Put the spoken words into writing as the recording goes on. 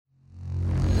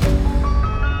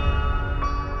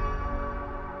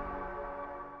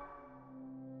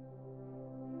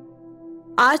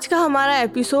आज का हमारा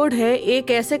एपिसोड है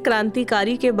एक ऐसे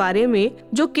क्रांतिकारी के बारे में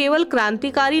जो केवल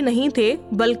क्रांतिकारी नहीं थे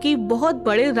बल्कि बहुत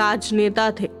बड़े राजनेता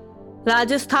थे।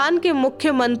 राजस्थान के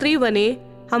मुख्यमंत्री बने।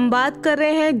 हम बात कर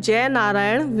रहे हैं जय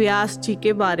नारायण व्यास जी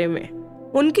के बारे में।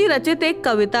 उनकी रचित एक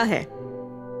कविता है,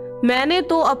 मैंने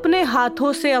तो अपने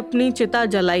हाथों से अपनी चिता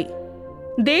जलाई,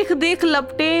 देख देख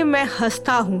लपटे मैं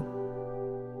हंसता हूँ,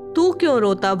 तू क्यों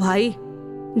रोता भाई।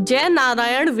 जय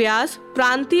नारायण व्यास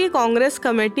प्रांतीय कांग्रेस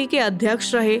कमेटी के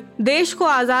अध्यक्ष रहे। देश को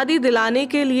आजादी दिलाने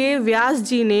के लिए व्यास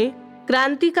जी ने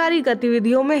क्रांतिकारी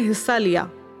गतिविधियों में हिस्सा लिया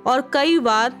और कई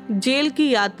बार जेल की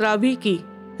यात्रा भी की।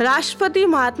 राष्ट्रपति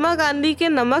महात्मा गांधी के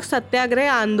नमक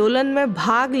सत्याग्रह आंदोलन में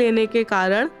भाग लेने के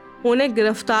कारण उन्हें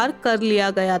गिरफ्तार कर लिया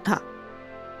गया था।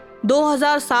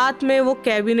 2007 में वो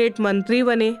कैबिनेट मंत्री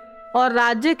बने और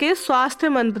राज्य के स्वास्थ्य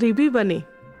मंत्री भी बने।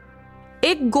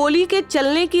 एक गोली के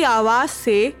चलने की आवाज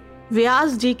से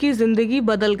व्यास जी की जिंदगी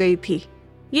बदल गई थी।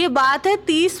 ये बात है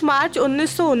 30 मार्च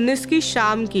 1919 की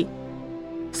शाम की।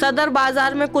 सदर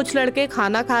बाजार में कुछ लड़के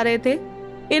खाना खा रहे थे।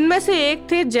 इनमें से एक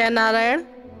थे जय नारायण,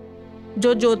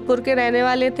 जो जोधपुर के रहने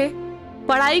वाले थे।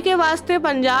 पढ़ाई के वास्ते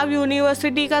पंजाब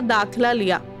यूनिवर्सिटी का दाखिला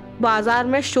लिया। बाजार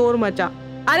में शोर मचा,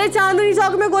 अरे चांदनी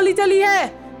चौक में गोली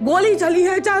चली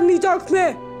है चांदनी चौक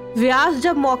में। व्यास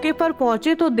जब मौके पर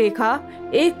पहुंचे तो देखा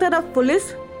एक तरफ पुलिस,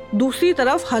 दूसरी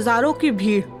तरफ हजारों की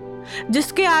भीड़,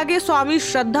 जिसके आगे स्वामी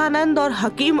श्रद्धानंद और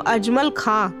हकीम अजमल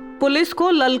खां पुलिस को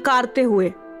ललकारते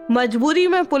हुए। मजबूरी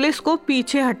में पुलिस को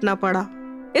पीछे हटना पड़ा।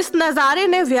 इस नजारे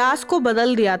ने व्यास को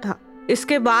बदल दिया था।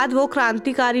 इसके बाद वो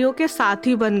क्रांतिकारियों के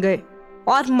साथी बन गए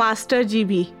और मास्टर जी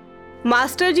भी।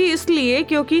 मास्टर जी इसलिए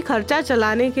क्योंकि खर्चा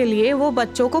चलाने के लिए वो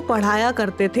बच्चों को पढ़ाया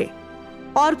करते थे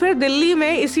और फिर दिल्ली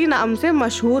में इसी नाम से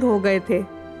मशहूर हो गए थे।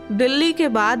 दिल्ली के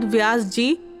बाद व्यास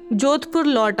जी जोधपुर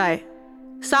लौट आए।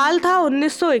 साल था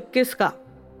 1921 का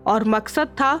और मकसद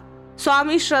था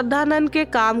स्वामी श्रद्धानंद के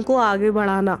काम को आगे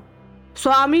बढ़ाना।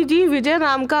 स्वामी जी विजय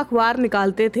नाम का अखबार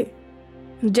निकालते थे।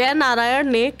 जय नारायण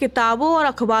ने किताबों और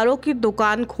अखबारों की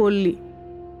दुकान खोल ली।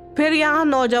 फिर यहाँ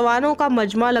नौजवानों का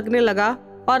मजमा लगने लगा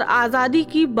और आजादी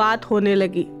की बात होने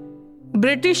लगी।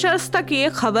 ब्रिटिशर्स तक ये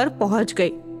खबर पहुंच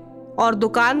गई और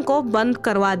दुकान को बंद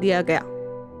करवा दिया गया।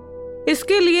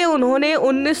 इसके लिए उन्होंने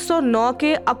 1909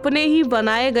 के अपने ही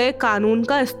बनाए गए कानून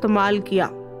का इस्तेमाल किया।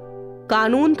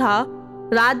 कानून था,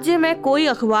 राज्य में कोई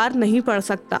अखबार नहीं पढ़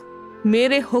सकता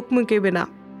मेरे हुक्म के बिना।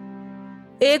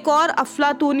 एक और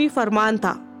अफलातूनी फरमान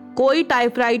था, कोई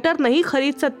टाइपराइटर नहीं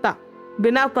खरीद सकता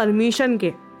बिना परमिशन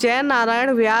के। जय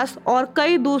नारायण व्यास और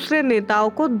कई दूसरे नेताओं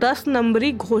को 10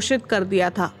 नंबरी घोषित कर दिया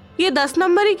था। ये 10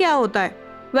 नंबरी क्या होता है?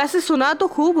 वैसे सुना तो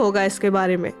खूब होगा इसके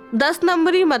बारे में। 10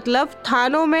 नंबरी मतलब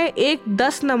थानों में एक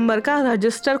 10 नंबर का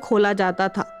रजिस्टर खोला जाता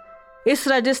था। इस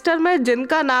रजिस्टर में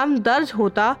जिनका नाम दर्ज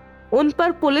होता उन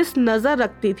पर पुलिस नजर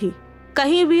रखती थी।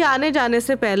 कहीं भी आने जाने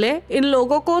से पहले इन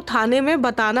लोगों को थाने में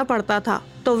बताना पड़ता था।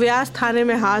 तो व्यास थाने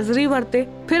में हाजिरी भरते,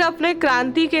 फिर अपने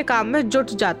क्रांति के काम में जुट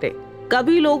जाते।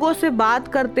 कभी लोगों से बात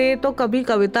करते तो कभी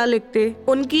कविता लिखते।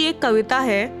 उनकी एक कविता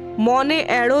है, मौने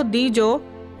एड़ो दीजो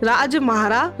राज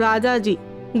महारा राजा जी,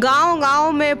 गांव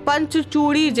गांव में पंच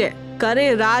चूड़ी जय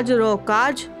करे राज रो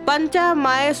काज, पंचा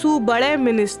मायसू बड़े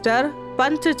मिनिस्टर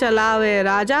पंच चलावे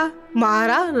राजा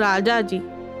महारा राजा जी।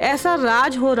 ऐसा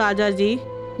राज हो राजा जी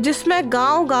जिसमें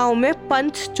गांव गांव में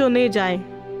पंच चुने जाएं,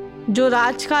 जो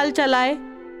राजकाल चलाए।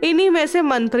 इन्हीं में से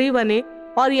मंत्री बने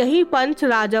और यही पंच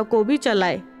राजा को भी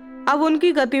चलाए। अब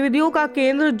उनकी गतिविधियों का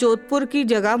केंद्र जोधपुर की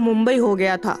जगह मुंबई हो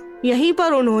गया था। यहीं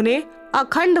पर उन्होंने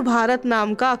अखंड भारत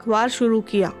नाम का अखबार शुरू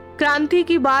किया। क्रांति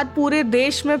की बात पूरे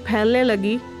देश में फैलने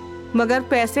लगी, मगर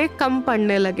पैसे कम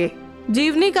पड़ने लगे।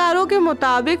 जीवनीकारों के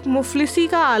मुताबिक मुफलिसी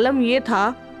का आलम ये था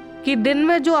कि दिन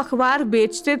में जो अखबार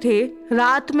बेचते थे,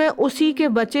 रात में उसी के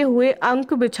बचे हुए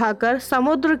अंक बिछाकर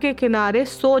समुद्र के किनारे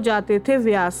सो जाते थे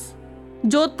व्यास।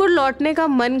 जोधपुर लौटने का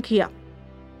मन किया।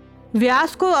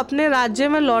 व्यास को अपने राज्य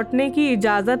में लौटने की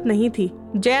इजाजत नहीं थी।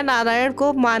 जय नारायण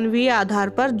को मानवीय आधार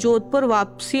पर जोधपुर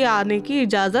वापसी आने की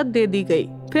इजाजत दे दी गई।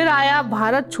 फिर आया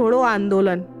भारत छोड़ो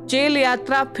आंदोलन। जेल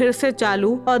यात्रा फिर से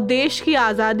चालू और देश की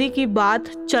आजादी की बात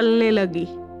चलने लगी।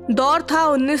 दौर था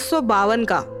 1952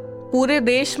 का। पूरे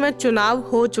देश में चुनाव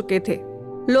हो चुके थे।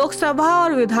 लोकसभा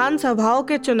और विधानसभाओं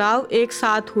के चुनाव एक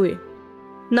साथ हुए।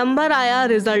 नंबर आया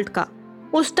रिजल्ट का।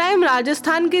 उस टाइम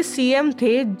राजस्थान के सीएम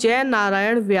थे जय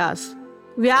नारायण व्यास।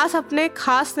 व्यास अपने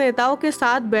खास नेताओं के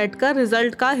साथ बैठकर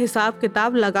रिजल्ट का हिसाब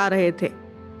किताब लगा रहे थे।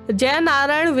 जय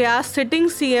नारायण व्यास सिटिंग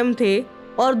सीएम थे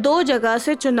और 2 जगह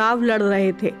से चुनाव लड़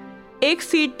रहे थे। एक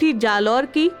सीट थी जालौर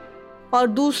की और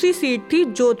दूसरी सीट थी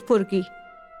जोधपुर की।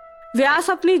 व्यास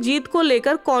अपनी जीत को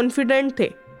लेकर कॉन्फिडेंट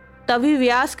थे। तभी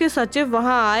व्यास के सचिव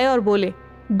वहां आए और बोले,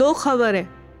 2 खबर है,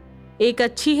 एक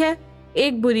अच्छी है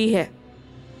एक बुरी है।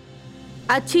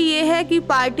 अच्छी ये है कि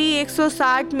पार्टी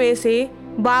 160 में से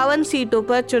 52 सीटों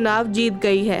पर चुनाव जीत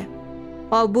गई है,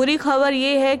 और बुरी खबर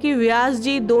ये है कि व्यास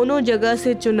जी दोनों जगह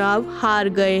से चुनाव हार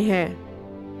गए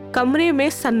हैं। कमरे में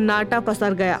सन्नाटा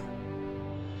पसर गया।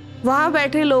 वहां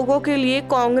बैठे लोगों के लिए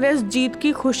कांग्रेस जीत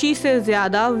की खुशी से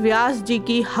ज्यादा व्यास जी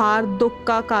की हार दुख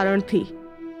का कारण थी।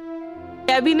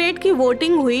 कैबिनेट की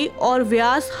वोटिंग हुई और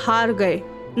व्यास हार गए।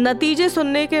 नतीजे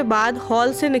सुनने के बाद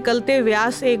हॉल से निकलते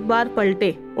व्यास एक बार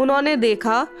पलटे। उन्होंने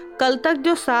देखा कल तक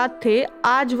जो साथ थे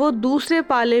आज वो दूसरे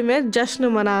पाले में जश्न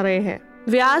मना रहे हैं।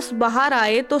 व्यास बाहर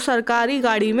आए तो सरकारी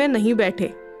गाड़ी में नहीं बैठे,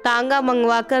 तांगा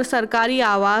मंगवाकर सरकारी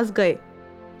आवास गए।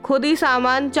 खुद ही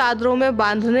सामान चादरों में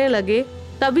बांधने लगे।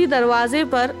 तभी दरवाजे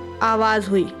पर आवाज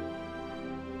हुई।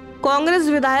 कांग्रेस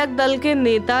विधायक दल के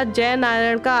नेता जय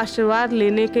नारायण का आशीर्वाद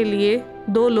लेने के लिए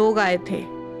 2 लोग आए थे।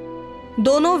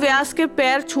 दोनों व्यास के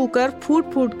पैर छूकर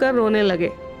फूट फूट कर रोने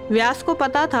लगे। व्यास को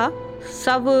पता था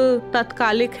सब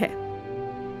तत्कालिक है।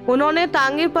 उन्होंने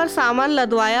तांगे पर सामान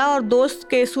लदवाया और दोस्त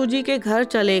केसू जी के घर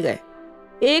चले गए।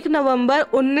 1 नवंबर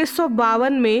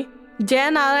 1952 में जय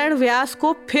नारायण व्यास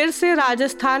को फिर से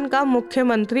राजस्थान का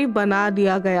मुख्यमंत्री बना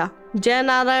दिया गया। जय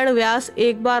नारायण व्यास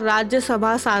एक बार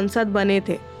राज्यसभा सांसद बने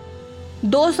थे।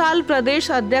 2 साल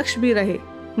प्रदेश अध्यक्ष भी रहे,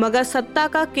 मगर सत्ता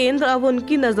का केंद्र अब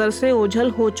उनकी नजर से ओझल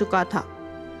हो चुका था।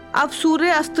 अब सूर्य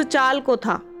अस्ताचल को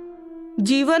था।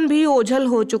 जीवन भी ओझल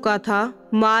हो चुका था।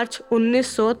 मार्च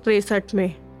 1963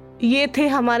 में। ये थे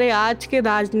हमारे आज के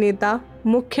राजनेता,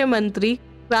 मुख्यमंत्री,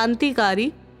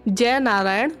 क्रांतिकारी जय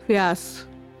नारायण व्यास।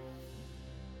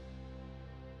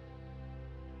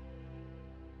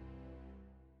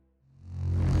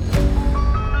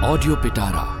 ऑडियो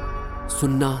पिटारा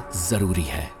सुनना जरूरी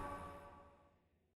है।